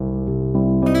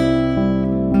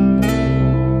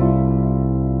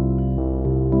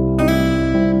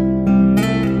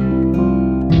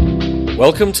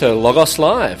Welcome to Logos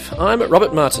Live. I'm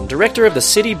Robert Martin, Director of the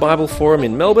City Bible Forum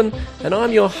in Melbourne, and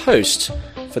I'm your host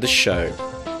for the show.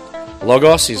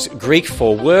 Logos is Greek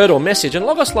for word or message, and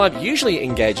Logos Live usually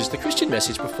engages the Christian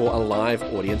message before a live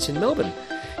audience in Melbourne.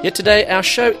 Yet today our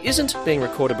show isn't being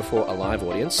recorded before a live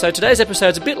audience, so today's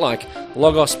episode's a bit like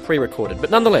Logos pre-recorded, but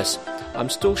nonetheless, I'm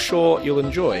still sure you'll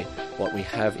enjoy what we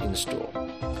have in store.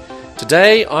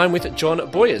 Today I'm with John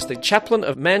Boyers, the chaplain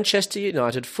of Manchester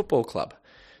United Football Club.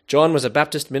 John was a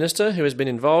Baptist minister who has been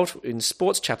involved in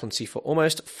sports chaplaincy for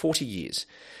almost 40 years.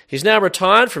 He's now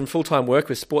retired from full-time work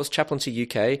with Sports Chaplaincy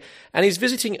UK, and he's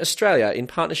visiting Australia in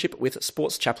partnership with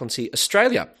Sports Chaplaincy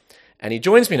Australia. And he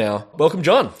joins me now. Welcome,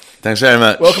 John. Thanks very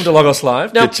much. Welcome to Logos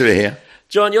Live. Now, good to be here.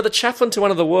 John, you're the chaplain to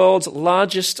one of the world's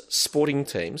largest sporting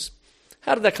teams.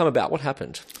 How did that come about? What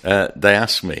happened? They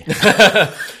asked me.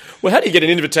 Well, how do you get an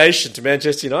invitation to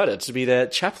Manchester United to be their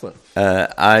chaplain?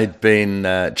 I'd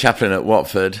been chaplain at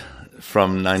Watford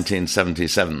from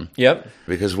 1977. Yep.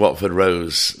 Because Watford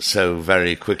rose so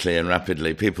very quickly and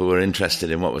rapidly. People were interested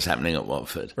in what was happening at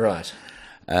Watford. Right.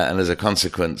 And as a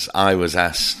consequence, I was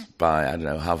asked by,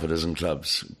 half a dozen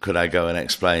clubs, could I go and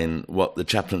explain what the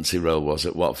chaplaincy role was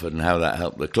at Watford and how that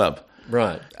helped the club?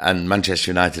 Right. And Manchester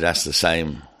United asked the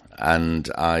same, and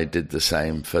I did the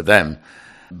same for them.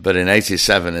 But in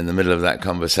 87, in the middle of that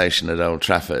conversation at Old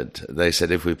Trafford, they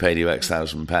said, if we paid you X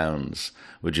thousand pounds,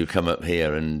 would you come up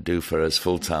here and do for us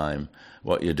full-time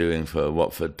what you're doing for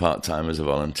Watford part-time as a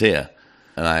volunteer?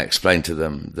 And I explained to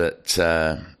them that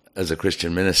as a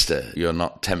Christian minister, you're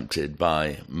not tempted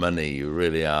by money. You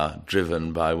really are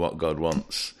driven by what God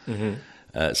wants.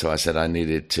 Mm-hmm. So I said I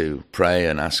needed to pray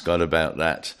and ask God about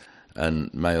that,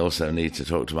 and may also need to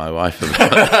talk to my wife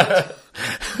about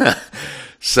that.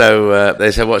 So they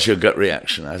said, what's your gut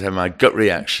reaction? I said, my gut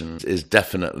reaction is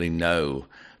definitely no,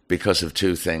 because of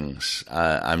two things.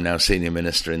 I'm now senior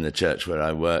minister in the church where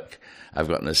I work. I've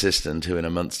got an assistant who in a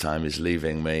month's time is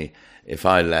leaving me. If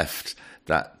I left,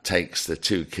 that takes the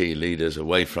two key leaders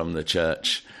away from the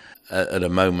church at a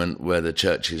moment where the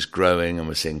church is growing and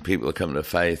we're seeing people come to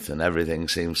faith and everything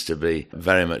seems to be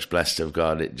very much blessed of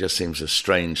God. It just seems a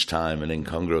strange time, an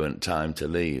incongruent time to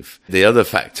leave. The other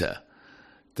factor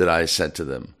that I said to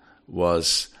them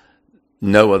was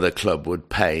no other club would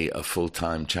pay a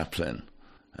full-time chaplain,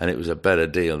 and it was a better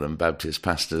deal than Baptist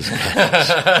pastors.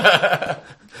 I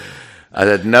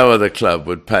said no other club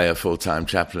would pay a full-time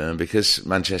chaplain, and because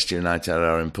Manchester United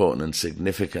are important and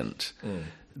significant,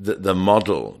 the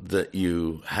model that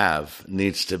you have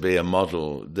needs to be a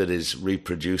model that is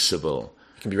reproducible.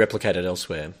 Can be replicated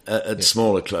elsewhere. At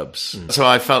smaller clubs. So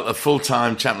I felt a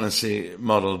full-time chaplaincy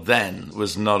model then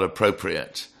was not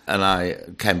appropriate. And I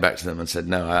came back to them and said,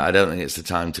 no, I don't think it's the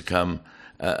time to come.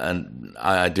 And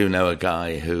I do know a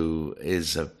guy who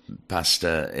is a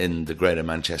pastor in the greater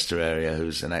Manchester area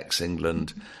who's an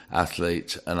ex-England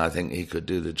athlete, and I think he could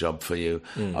do the job for you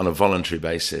on a voluntary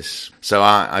basis. So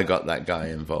I got that guy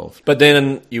involved. But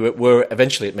then you were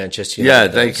eventually at Manchester United. Yeah,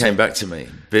 they came back to me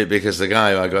because the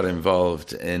guy who I got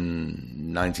involved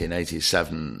in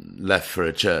 1987 left for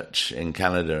a church in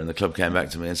Canada, and the club came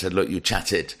back to me and said, look, you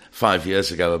chatted 5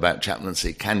 years ago about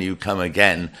chaplaincy. Can you come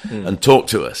again and talk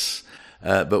to us?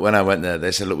 But when I went there,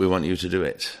 they said, look, we want you to do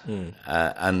it.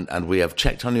 And we have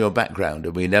checked on your background,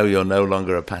 and we know you're no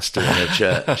longer a pastor in a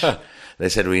church. They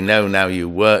said, we know now you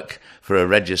work for a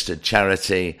registered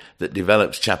charity that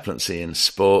develops chaplaincy in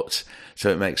sport, so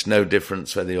it makes no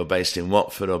difference whether you're based in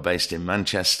Watford or based in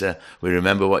Manchester. We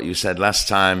remember what you said last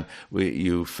time.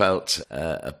 You felt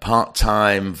a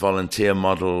part-time volunteer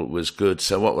model was good.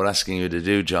 So what we're asking you to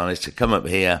do, John, is to come up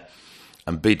here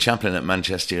and be chaplain at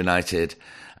Manchester United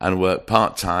and work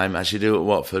part-time, as you do at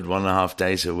Watford, 1.5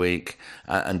 days a week,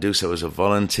 and do so as a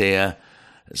volunteer,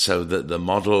 so that the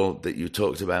model that you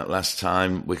talked about last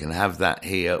time, we can have that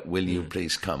here. Will you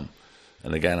please come?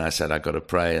 And again, I said, I've got to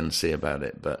pray and see about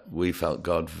it. But we felt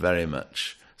God very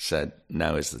much said,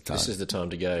 now is the time. This is the time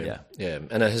to go. Yeah.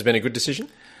 And it has been a good decision?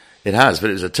 It has,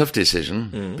 but it was a tough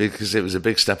decision because it was a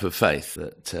big step of faith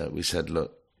that we said,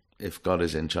 look, if God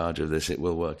is in charge of this, it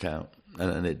will work out.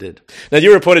 And it did. Now,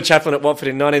 you were appointed chaplain at Watford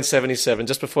in 1977,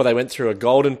 just before they went through a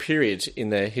golden period in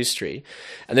their history.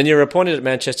 And then you were appointed at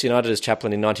Manchester United as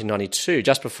chaplain in 1992,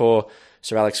 just before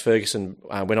Sir Alex Ferguson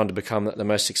went on to become the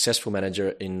most successful manager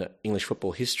in English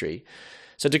football history.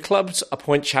 So do clubs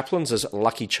appoint chaplains as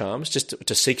lucky charms, just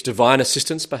to seek divine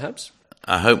assistance, perhaps?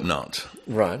 I hope not.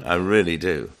 Right. I really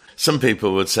do. Some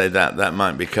people would say that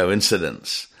might be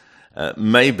coincidence.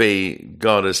 Maybe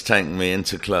God has taken me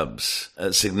into clubs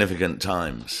at significant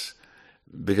times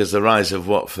because the rise of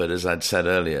Watford, as I'd said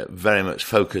earlier, very much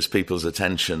focused people's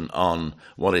attention on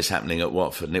what is happening at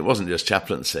Watford. And it wasn't just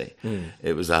chaplaincy.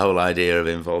 It was the whole idea of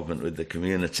involvement with the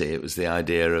community. It was the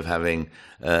idea of having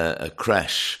a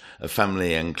creche, a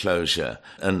family enclosure.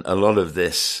 And a lot of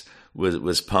this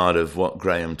was part of what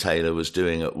Graham Taylor was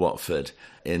doing at Watford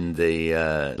in the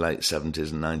late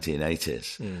 70s and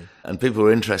 1980s. And people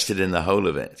were interested in the whole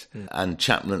of it. And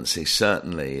chaplaincy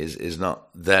certainly is not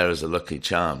there as a lucky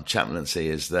charm. Chaplaincy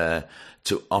is there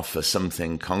to offer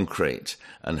something concrete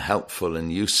and helpful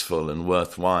and useful and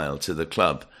worthwhile to the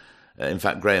club. In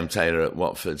fact, Graham Taylor at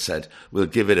Watford said, we'll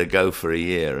give it a go for a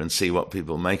year and see what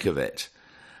people make of it.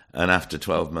 And after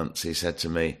 12 months, he said to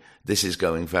me, this is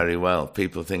going very well.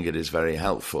 People think it is very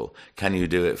helpful. Can you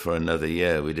do it for another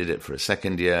year? We did it for a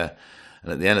second year.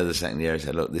 And at the end of the second year, he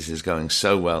said, look, this is going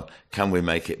so well. Can we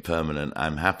make it permanent?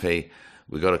 I'm happy.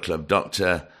 We've got a club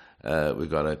doctor. We've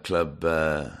got a club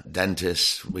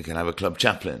dentist. We can have a club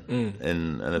chaplain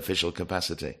in an official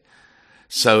capacity.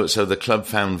 So the club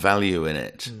found value in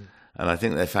it. And I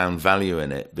think they found value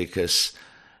in it because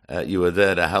you were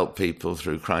there to help people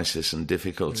through crisis and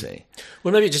difficulty.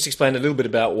 Well, maybe just explain a little bit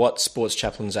about what sports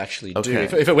chaplains actually do.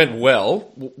 Okay. If it went well,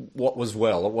 what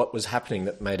was happening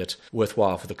that made it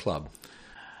worthwhile for the club?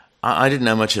 I didn't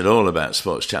know much at all about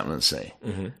sports chaplaincy.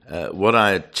 What I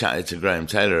had chatted to Graham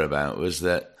Taylor about was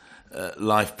that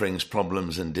life brings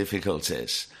problems and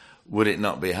difficulties. Would it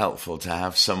not be helpful to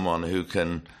have someone who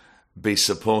can be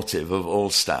supportive of all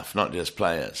staff, not just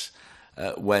players,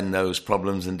 when those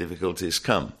problems and difficulties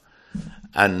come?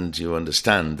 And you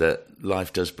understand that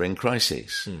life does bring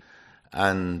crises.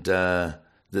 And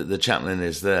the chaplain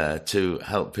is there to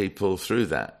help people through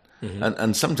that.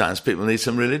 And sometimes people need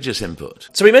some religious input.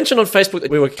 So we mentioned on Facebook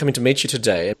that we were coming to meet you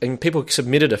today, and people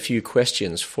submitted a few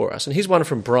questions for us. And here's one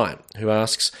from Brian, who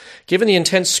asks, given the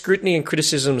intense scrutiny and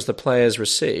criticisms the players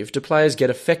receive, do players get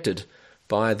affected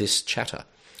by this chatter?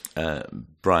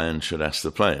 Brian should ask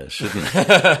the players, shouldn't he?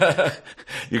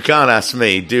 You can't ask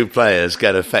me, do players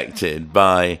get affected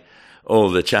by all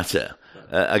the chatter?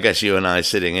 I guess you and I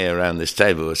sitting here around this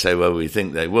table would say, well, we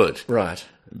think they would. Right.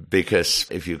 Because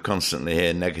if you constantly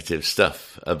hear negative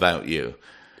stuff about you,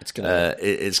 it's going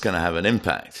to have an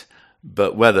impact.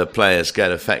 But whether players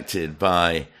get affected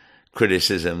by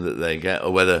criticism that they get,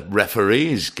 or whether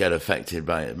referees get affected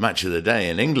by it, Match of the Day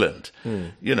in England,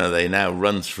 they now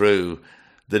run through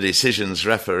the decisions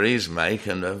referees make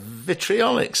and are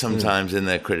vitriolic sometimes in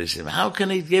their criticism. How can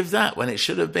he give that when it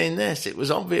should have been this? It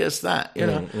was obvious that,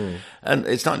 And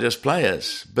it's not just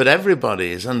players, but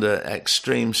everybody is under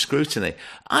extreme scrutiny.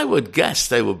 I would guess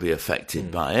they will be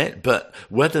affected by it, but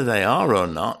whether they are or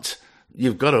not,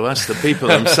 you've got to ask the people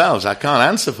themselves. I can't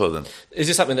answer for them. Is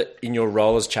this something that, in your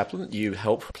role as chaplain, you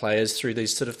help players through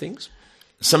these sort of things?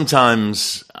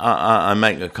 Sometimes I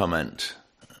make a comment.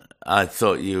 I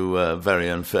thought you were very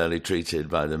unfairly treated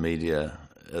by the media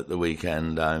at the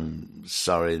weekend. I'm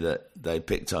sorry that they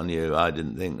picked on you. I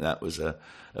didn't think that was a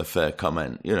fair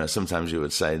comment. Sometimes you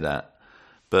would say that,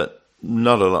 but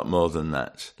not a lot more than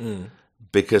that.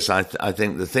 Because I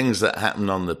think the things that happen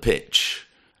on the pitch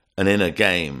and in a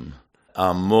game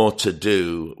are more to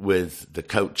do with the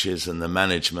coaches and the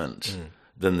management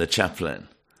than the chaplain.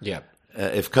 Yeah.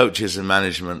 If coaches and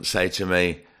management say to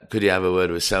me, could you have a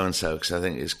word with so-and-so, because I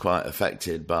think it's quite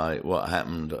affected by what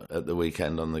happened at the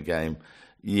weekend on the game,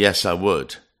 yes, I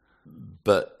would.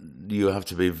 But you have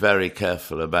to be very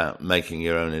careful about making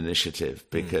your own initiative,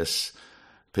 because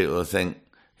people will think,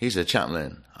 he's a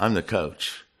chaplain, I'm the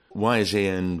coach. Why is he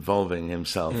involving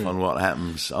himself on what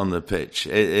happens on the pitch?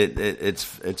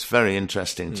 It's very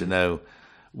interesting to know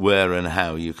where and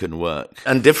how you can work.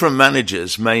 And different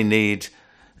managers may need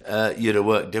you to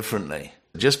work differently.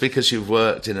 Just because you've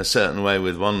worked in a certain way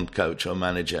with one coach or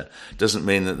manager doesn't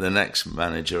mean that the next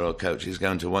manager or coach is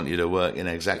going to want you to work in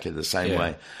exactly the same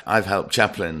way. I've helped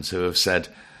chaplains who have said,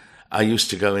 I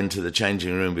used to go into the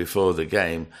changing room before the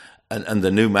game, and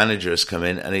the new manager has come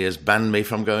in and he has banned me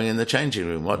from going in the changing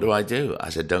room. What do? I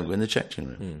said, don't go in the changing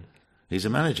room. He's a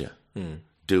manager.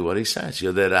 Do what he says.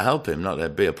 You're there to help him, not to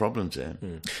be a problem to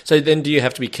him. So then do you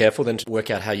have to be careful then to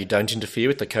work out how you don't interfere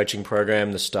with the coaching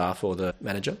program, the staff or the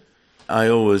manager? I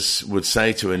always would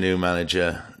say to a new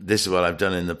manager, this is what I've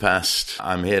done in the past.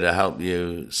 I'm here to help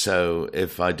you. So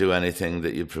if I do anything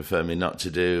that you prefer me not to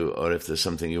do, or if there's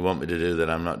something you want me to do that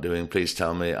I'm not doing, please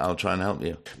tell me. I'll try and help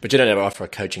you. But you don't ever offer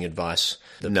coaching advice?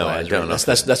 No, I don't.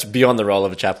 That's beyond the role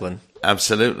of a chaplain.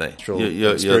 Absolutely.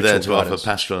 You're there to offer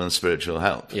pastoral and spiritual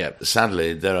help. Yeah.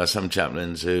 Sadly, there are some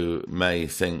chaplains who may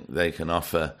think they can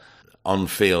offer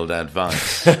on-field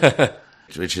advice.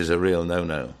 which is a real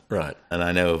no-no. Right. And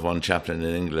I know of one chaplain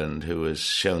in England who was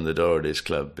shown the door at his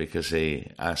club because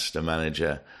he asked a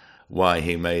manager why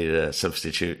he made a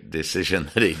substitute decision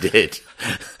that he did.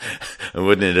 And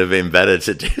wouldn't it have been better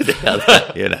to do the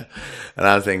other, And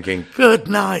I'm thinking, good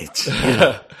night.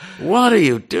 What are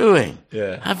you doing?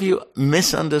 Yeah. Have you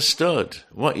misunderstood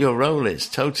what your role is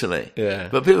totally? Yeah.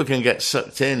 But people can get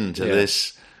sucked into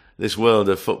this world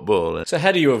of football. So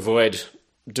how do you avoid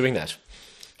doing that?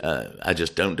 I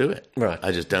just don't do it. Right.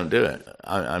 I just don't do it.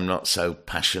 I'm not so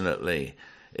passionately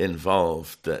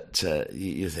involved that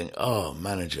you think, oh,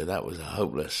 manager, that was a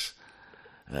hopeless.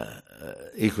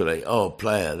 Equally, oh,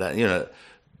 player, that,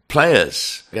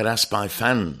 players get asked by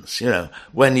fans,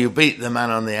 when you beat the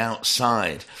man on the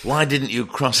outside, why didn't you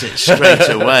cross it straight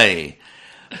away?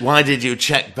 Why did you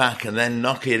check back and then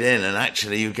knock it in and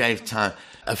actually you gave time?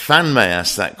 A fan may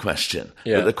ask that question,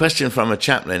 but the question from a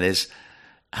chaplain is,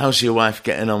 how's your wife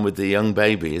getting on with the young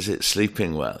baby? Is it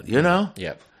sleeping well?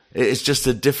 Yeah. It's just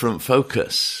a different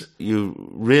focus. You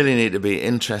really need to be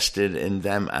interested in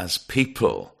them as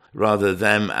people rather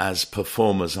them as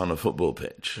performers on a football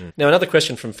pitch. Now, another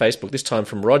question from Facebook, this time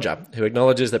from Roger, who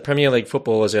acknowledges that Premier League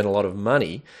footballers earn a lot of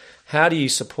money. How do you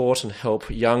support and help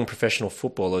young professional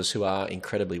footballers who are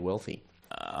incredibly wealthy?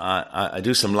 I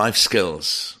do some life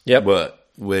skills work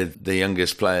with the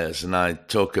youngest players, and I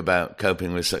talk about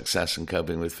coping with success and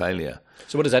coping with failure.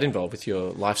 So what does that involve with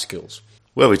your life skills?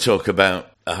 Well, we talk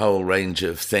about a whole range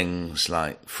of things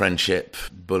like friendship,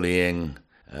 bullying,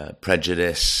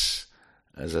 prejudice,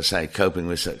 as I say, coping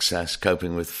with success,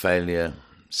 coping with failure,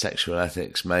 sexual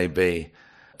ethics maybe,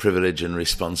 privilege and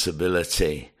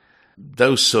responsibility,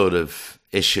 those sort of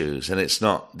issues. And it's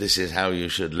not, this is how you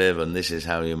should live and this is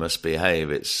how you must behave.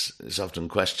 It's often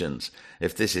questions.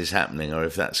 If this is happening or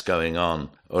if that's going on,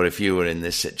 or if you were in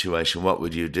this situation, what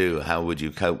would you do? How would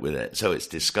you cope with it? So it's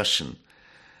discussion.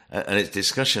 And it's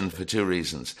discussion for two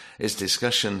reasons. It's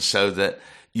discussion so that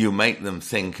you make them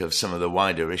think of some of the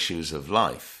wider issues of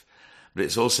life. But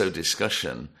it's also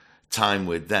discussion, time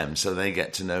with them, so they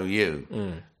get to know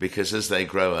you. Because as they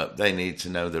grow up, they need to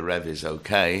know the Rev is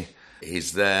okay.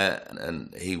 He's there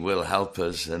and he will help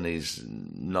us, and he's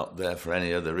not there for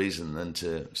any other reason than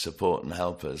to support and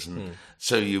help us. And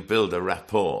so you build a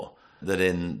rapport that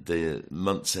in the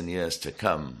months and years to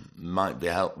come might be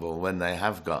helpful when they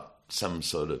have got some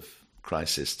sort of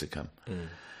crisis to come.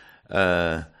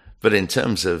 But in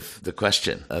terms of the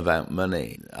question about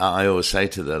money, I always say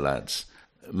to the lads,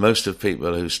 most of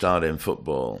people who start in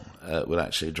football will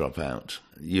actually drop out.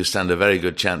 You stand a very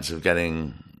good chance of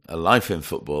getting a life in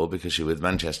football because you're with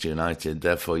Manchester United,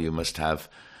 therefore you must have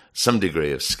some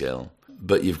degree of skill.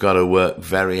 But you've got to work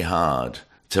very hard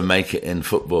to make it in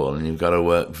football, and you've got to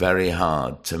work very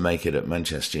hard to make it at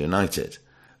Manchester United.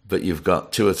 But you've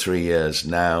got 2 or 3 years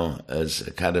now as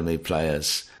academy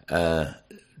players.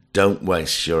 Don't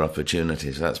waste your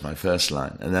opportunities. That's my first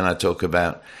line. And then I talk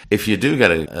about, if you do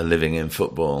get a living in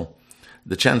football,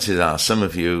 the chances are some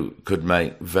of you could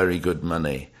make very good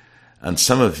money, and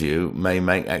some of you may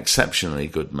make exceptionally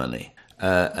good money.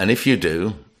 And if you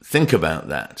do, think about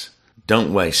that.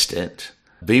 Don't waste it.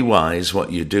 Be wise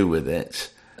what you do with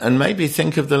it. And maybe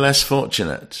think of the less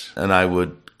fortunate. And I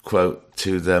would quote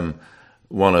to them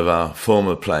one of our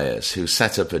former players who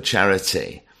set up a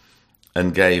charity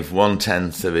and gave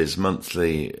 1/10 of his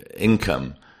monthly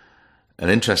income.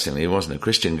 And interestingly, he wasn't a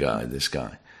Christian guy, this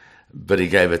guy, but he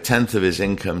gave 1/10 of his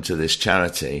income to this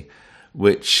charity,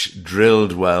 which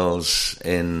drilled wells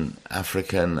in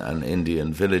African and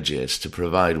Indian villages to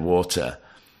provide water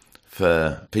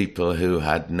for people who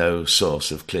had no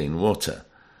source of clean water.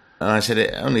 And I said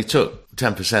it only took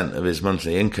 10% of his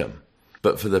monthly income.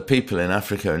 But for the people in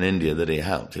Africa and India that he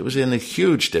helped, it was in a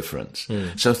huge difference.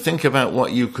 So think about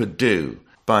what you could do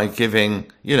by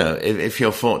giving, if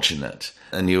you're fortunate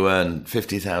and you earn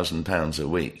 £50,000 a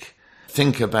week,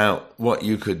 think about what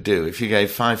you could do if you gave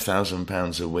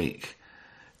 £5,000 a week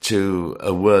to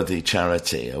a worthy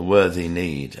charity, a worthy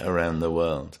need around the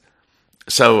world.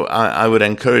 So I would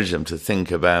encourage them to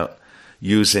think about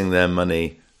using their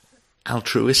money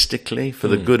altruistically for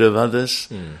the good of others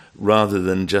rather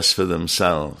than just for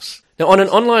themselves. Now, on an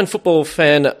online football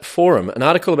fan forum, an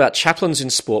article about chaplains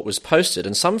in sport was posted,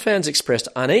 and some fans expressed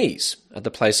unease at the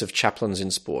place of chaplains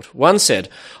in sport. One said,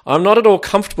 "I'm not at all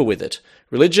comfortable with it.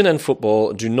 Religion and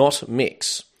football do not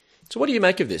mix." So what do you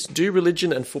make of this? Do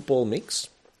religion and football mix?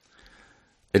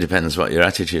 It depends what your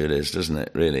attitude is, doesn't it,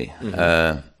 really?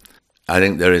 I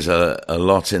think there is a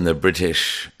lot in the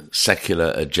British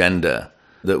secular agenda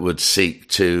that would seek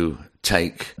to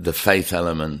take the faith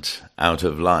element out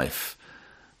of life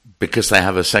because they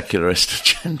have a secularist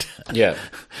agenda. Yeah.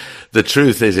 The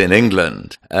truth is, in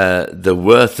England, the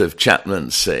worth of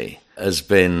chaplaincy has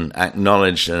been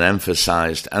acknowledged and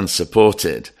emphasised and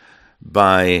supported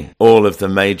by all of the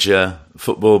major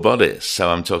football bodies. So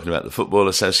I'm talking about the Football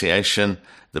Association,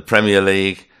 the Premier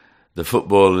League, the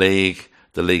Football League,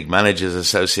 the League Managers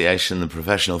Association, the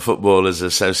Professional Footballers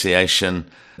Association,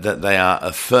 that they are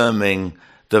affirming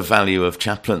the value of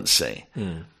chaplaincy.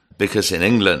 Because in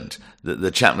England,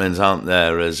 the chaplains aren't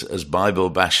there as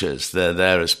Bible bashers. They're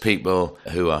there as people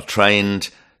who are trained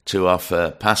to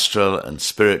offer pastoral and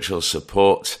spiritual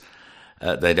support.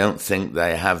 They don't think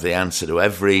they have the answer to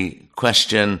every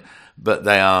question, but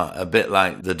they are a bit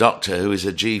like the doctor who is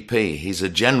a GP. He's a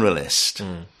generalist.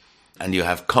 And you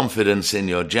have confidence in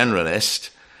your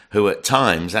generalist, who at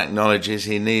times acknowledges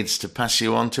he needs to pass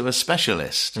you on to a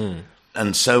specialist.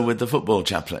 And so with the football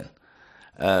chaplain.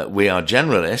 We are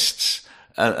generalists,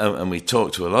 and we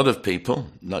talk to a lot of people,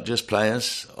 not just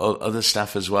players, other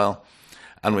staff as well,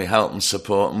 and we help and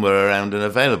support, and we're around and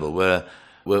available. We're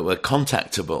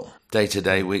contactable day to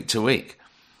day, week to week.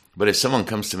 But if someone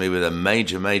comes to me with a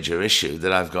major issue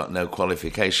that I've got no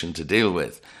qualification to deal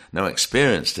with, no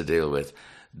experience to deal with,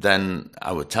 then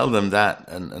I would tell them that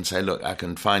and say, look, I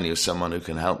can find you someone who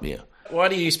can help you. Why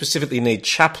do you specifically need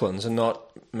chaplains and not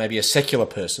maybe a secular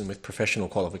person with professional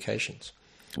qualifications?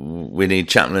 We need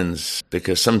chaplains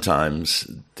because sometimes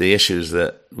the issues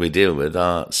that we deal with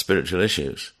are spiritual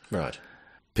issues. Right.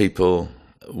 People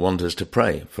want us to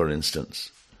pray, for instance.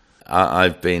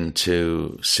 I've been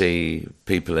to see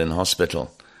people in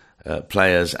hospital,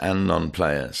 players and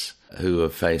non-players, who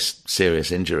have faced serious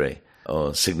injury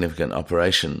or significant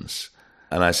operations.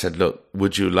 And I said, look,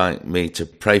 would you like me to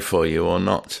pray for you or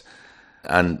not?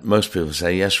 And most people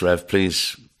say, yes, Rev,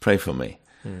 please pray for me.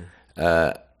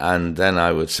 And then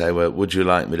I would say, well, would you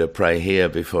like me to pray here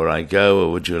before I go,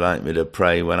 or would you like me to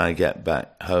pray when I get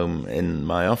back home in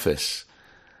my office?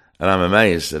 And I'm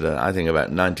amazed that I think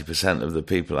about 90% of the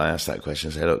people I ask that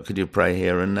question say, look, could you pray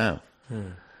here and now?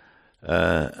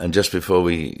 And just before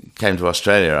we came to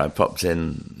Australia, I popped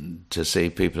in to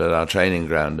see people at our training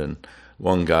ground, and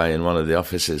one guy in one of the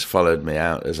offices followed me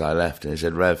out as I left, and he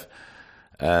said, Rev,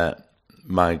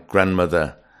 my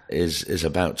grandmother is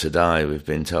about to die. We've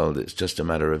been told it's just a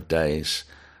matter of days.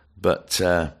 But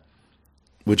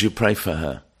would you pray for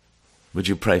her? Would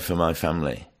you pray for my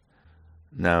family?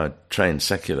 Now, a trained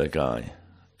secular guy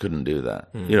couldn't do that.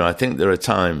 You know, I think there are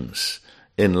times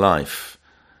in life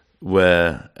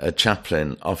where a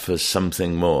chaplain offers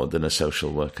something more than a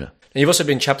social worker. And you've also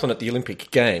been chaplain at the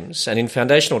Olympic Games, and in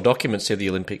foundational documents of the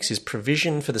Olympics is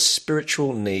provision for the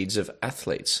spiritual needs of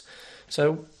athletes.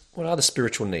 So what are the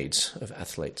spiritual needs of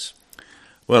athletes?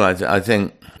 Well, I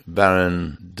think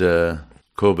Baron de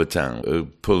Coubertin, who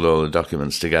pulled all the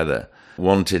documents together,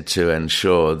 wanted to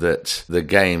ensure that the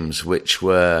games, which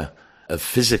were a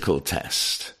physical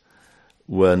test,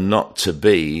 were not to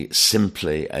be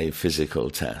simply a physical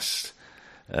test.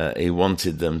 He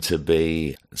wanted them to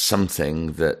be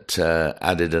something that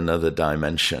added another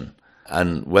dimension.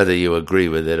 And whether you agree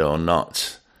with it or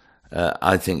not,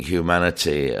 I think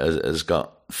humanity has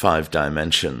got 5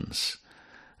 dimensions.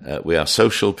 We are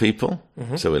social people,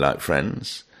 so we like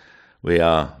friends. We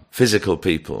are physical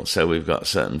people, so we've got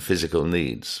certain physical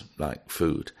needs, like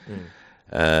food.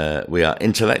 We are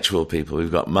intellectual people,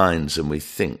 we've got minds and we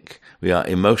think. We are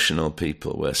emotional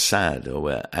people, we're sad or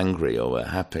we're angry or we're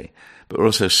happy. But we're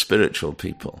also spiritual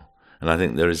people. And I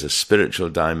think there is a spiritual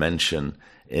dimension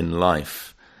in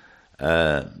life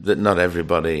that not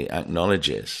everybody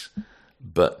acknowledges.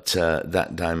 But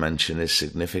that dimension is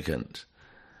significant.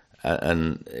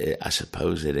 And I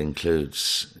suppose it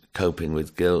includes coping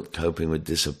with guilt, coping with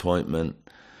disappointment,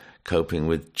 coping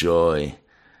with joy,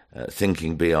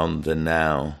 thinking beyond the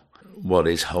now. What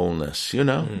is wholeness, you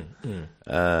know?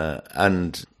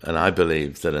 And I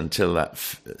believe that until that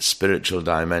spiritual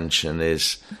dimension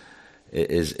is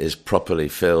properly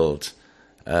filled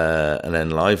and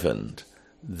enlivened,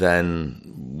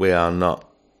 then we are not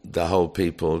the whole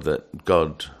people that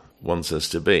God wants us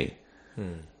to be.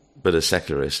 But a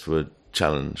secularist would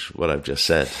challenge what I've just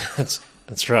said.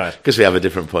 That's right. Because we have a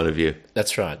different point of view.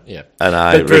 That's right, yeah. And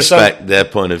I respect their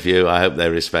point of view. I hope they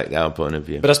respect our point of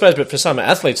view. But I suppose for some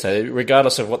athletes, though,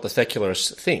 regardless of what the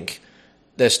secularists think,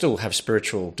 they still have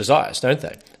spiritual desires, don't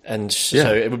they? And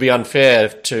so it would be unfair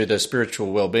to the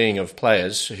spiritual well-being of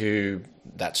players who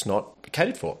that's not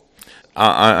catered for.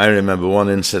 I remember one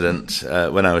incident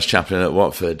when I was chaplain at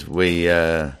Watford. We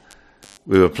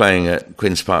were playing at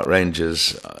Queen's Park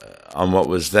Rangers on what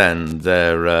was then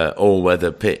their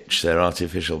all-weather pitch, their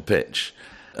artificial pitch.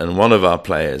 And one of our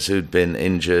players, who'd been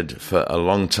injured for a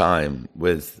long time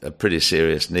with a pretty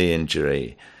serious knee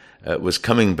injury, was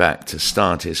coming back to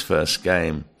start his first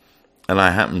game. And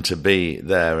I happened to be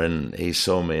there, and he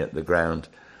saw me at the ground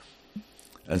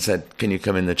and said, "Can you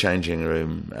come in the changing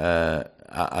room?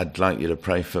 I'd like you to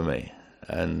pray for me."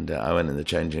 And I went in the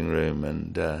changing room,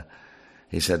 and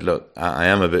he said, "Look, I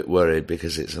am a bit worried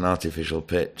because it's an artificial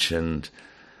pitch, and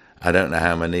I don't know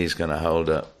how my knee's going to hold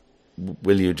up.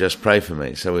 Will you just pray for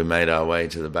me?" So we made our way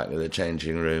to the back of the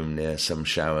changing room near some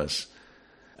showers.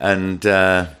 And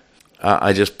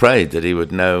I just prayed that he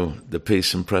would know the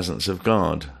peace and presence of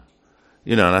God.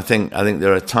 And I think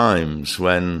there are times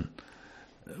when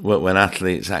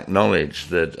athletes acknowledge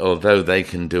that although they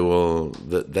can do all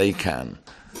that they can,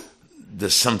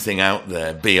 there's something out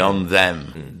there beyond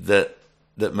them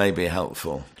that may be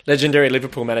helpful. Legendary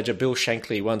Liverpool manager Bill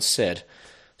Shankly once said,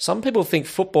 "Some people think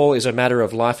football is a matter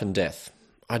of life and death.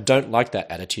 I don't like that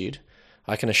attitude.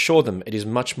 I can assure them it is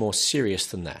much more serious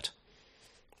than that."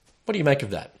 What do you make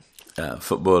of that?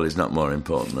 Football is not more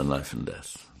important than life and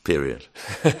death, period.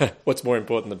 What's more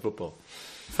important than football?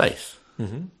 Faith.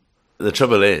 Mm-hmm. The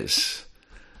trouble is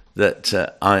that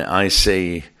I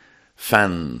see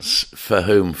fans for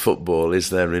whom football is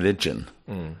their religion.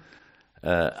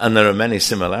 And there are many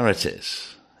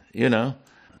similarities,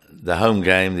 The home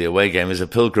game, the away game is a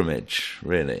pilgrimage,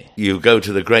 really. You go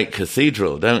to the great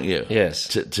cathedral, don't you? Yes.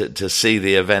 To see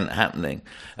the event happening.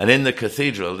 And in the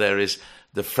cathedral there is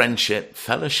the friendship,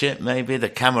 fellowship maybe, the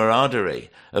camaraderie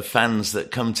of fans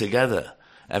that come together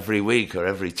every week or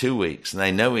every 2 weeks, and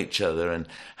they know each other, and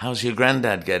how's your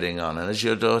granddad getting on, and has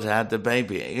your daughter had the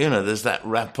baby? There's that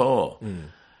rapport.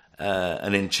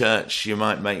 And in church you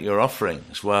might make your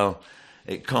offerings. Well,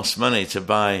 it costs money to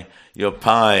buy your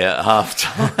pie at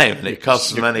half-time, and it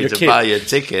costs money to buy your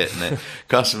ticket, and it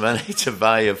costs money to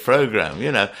buy your program.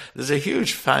 There's a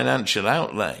huge financial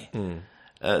outlay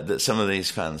that some of these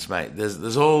fans make.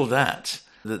 There's all that,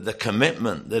 the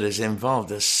commitment that is involved.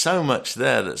 There's so much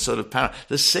there that's sort of power.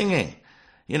 There's singing.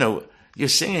 You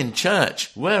sing in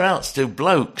church. Where else do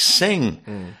blokes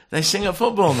sing? They sing at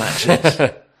football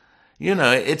matches.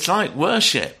 It's like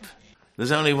worship.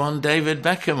 There's only one David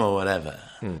Beckham or whatever.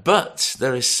 But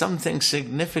there is something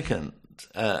significant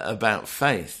about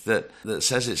faith that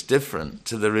says it's different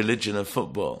to the religion of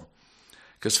football.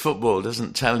 Because football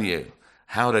doesn't tell you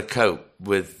how to cope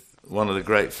with one of the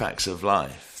great facts of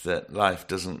life, that life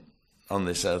doesn't, on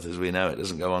this earth as we know it,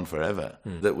 doesn't go on forever,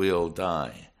 that we all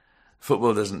die.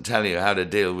 Football doesn't tell you how to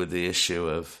deal with the issue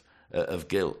of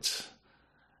guilt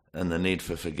and the need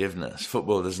for forgiveness.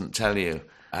 Football doesn't tell you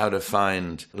how to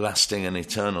find lasting and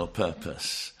eternal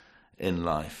purpose in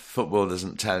life. Football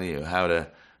doesn't tell you how to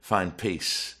find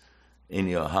peace in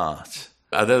your heart.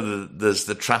 Although there's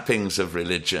the trappings of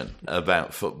religion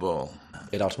about football,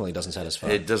 it ultimately doesn't satisfy.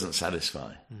 It doesn't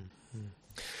satisfy.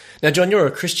 Now, John, you're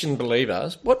a Christian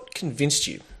believer. What convinced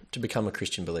you to become a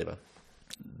Christian believer?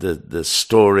 The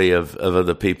story of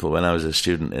other people. When I was a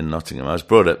student in Nottingham, I was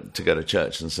brought up to go to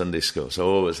church and Sunday school, so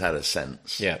I always had a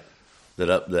sense that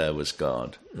up there was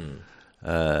God.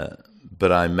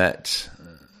 But I met,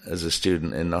 as a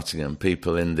student in Nottingham,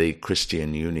 people in the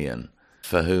Christian Union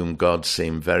for whom God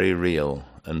seemed very real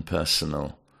and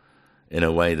personal in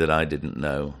a way that I didn't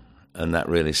know. And that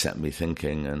really set me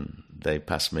thinking, and they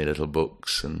passed me little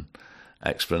books and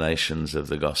explanations of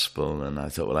the gospel, and I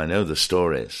thought, well, I know the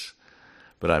stories,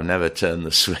 but I've never turned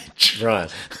the switch.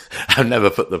 Right. I've never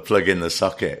put the plug in the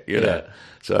socket, know.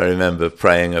 So I remember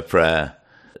praying a prayer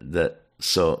that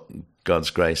sought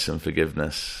God's grace and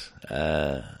forgiveness,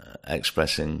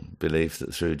 expressing belief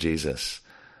that through Jesus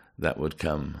that would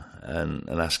come, and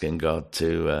asking God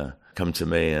to come to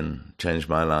me and change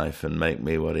my life and make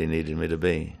me what he needed me to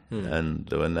be. And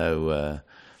there were no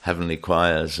heavenly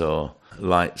choirs or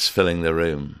lights filling the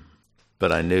room,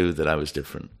 but I knew that I was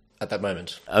different. At that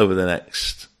moment? Over the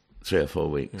next 3 or 4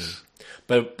 weeks.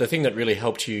 But the thing that really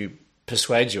helped you,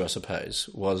 persuade you, I suppose,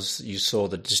 was you saw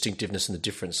the distinctiveness and the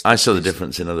difference. I saw the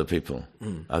difference in other people.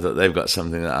 I thought they've got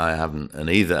something that I haven't, and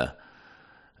either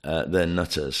they're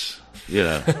nutters,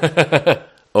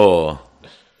 or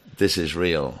this is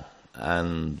real,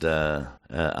 and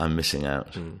I'm missing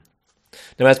out.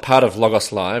 Now, as part of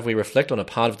Logos Live, we reflect on a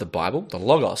part of the Bible, the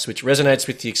Logos, which resonates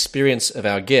with the experience of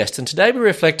our guest. And today we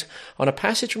reflect on a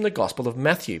passage from the Gospel of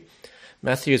Matthew.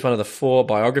 Matthew is one of the 4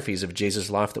 biographies of Jesus'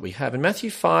 life that we have. And Matthew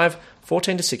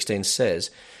 5:14-16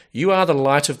 says, "You are the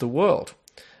light of the world.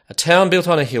 A town built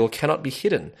on a hill cannot be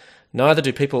hidden. Neither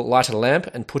do people light a lamp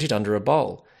and put it under a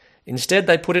bowl. Instead,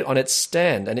 they put it on its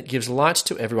stand, and it gives light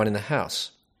to everyone in the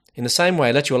house. In the same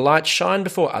way, let your light shine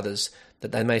before others,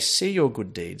 that they may see your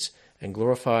good deeds and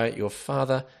glorify your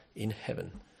Father in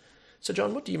heaven." So,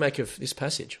 John, what do you make of this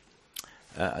passage?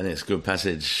 And it's a good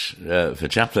passage for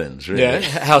chaplains, really. Yeah,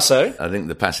 how so? I think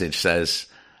the passage says,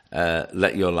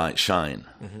 let your light shine.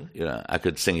 Mm-hmm. You know, I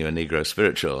could sing you a Negro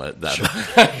spiritual at that.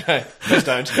 Sure. Okay, please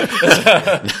don't.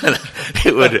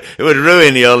 It would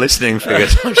ruin your listening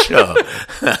figures, I'm sure.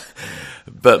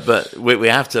 But we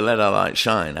have to let our light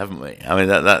shine, haven't we? I mean,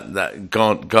 that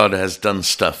God has done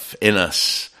stuff in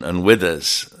us and with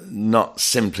us, not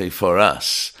simply for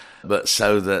us, but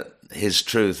so that his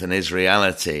truth and his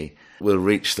reality will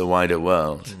reach the wider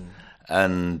world.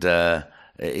 And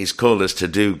he's called us to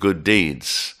do good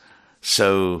deeds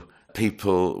so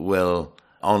people will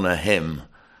honor him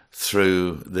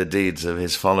through the deeds of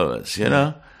his followers, you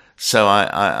know? So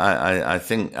I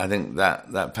think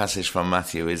that passage from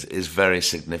Matthew is very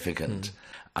significant.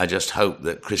 I just hope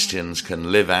that Christians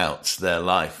can live out their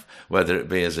life, whether it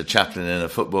be as a chaplain in a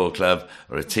football club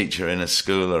or a teacher in a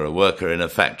school or a worker in a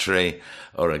factory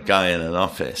or a guy in an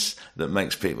office, that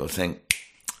makes people think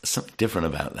something different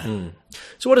about that.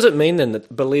 So what does it mean then that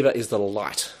the believer is the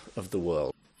light of the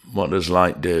world? What does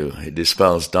light do? It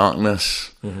dispels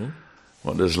darkness. Mm-hmm.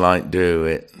 What does light do?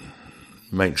 It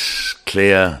makes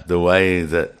clear the way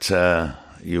that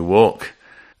you walk.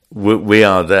 We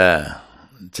are there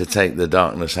to take the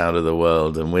darkness out of the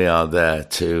world, and we are there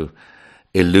to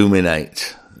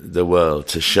illuminate the world,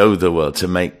 to show the world, to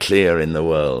make clear in the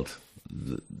world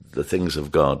the things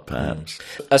of God, perhaps.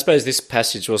 I suppose this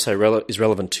passage also is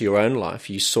relevant to your own life.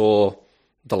 You saw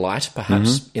the light,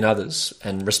 perhaps, in others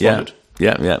and responded.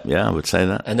 Yeah, I would say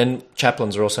that. And then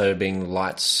chaplains are also being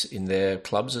lights in their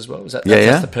clubs as well. Is that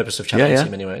that's the purpose of chaplains in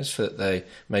many ways, so that they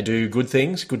may do good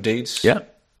things, good deeds? Yeah.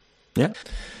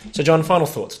 So, John, final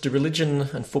thoughts. Do religion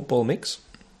and football mix?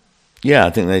 Yeah, I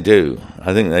think they do.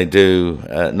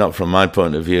 Not from my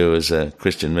point of view as a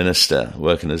Christian minister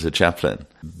working as a chaplain,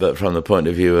 but from the point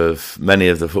of view of many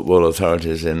of the football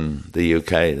authorities in the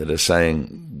UK that are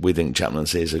saying, we think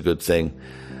chaplaincy is a good thing.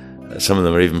 Some of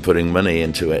them are even putting money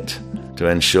into it to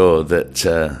ensure that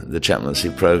the chaplaincy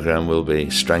program will be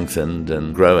strengthened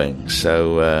and growing.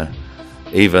 So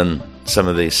even some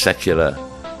of these secular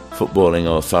footballing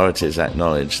authorities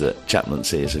acknowledge that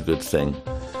chaplaincy is a good thing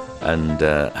and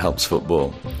helps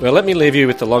football. Well, let me leave you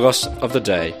with the Logos of the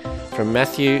day from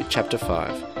Matthew chapter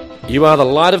 5. You are the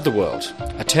light of the world.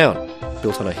 A town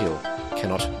built on a hill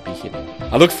cannot be hidden.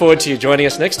 I look forward to you joining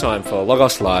us next time for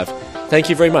Logos Live. Thank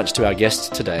you very much to our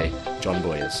guest today, John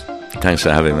Boyers. Thanks for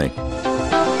having me.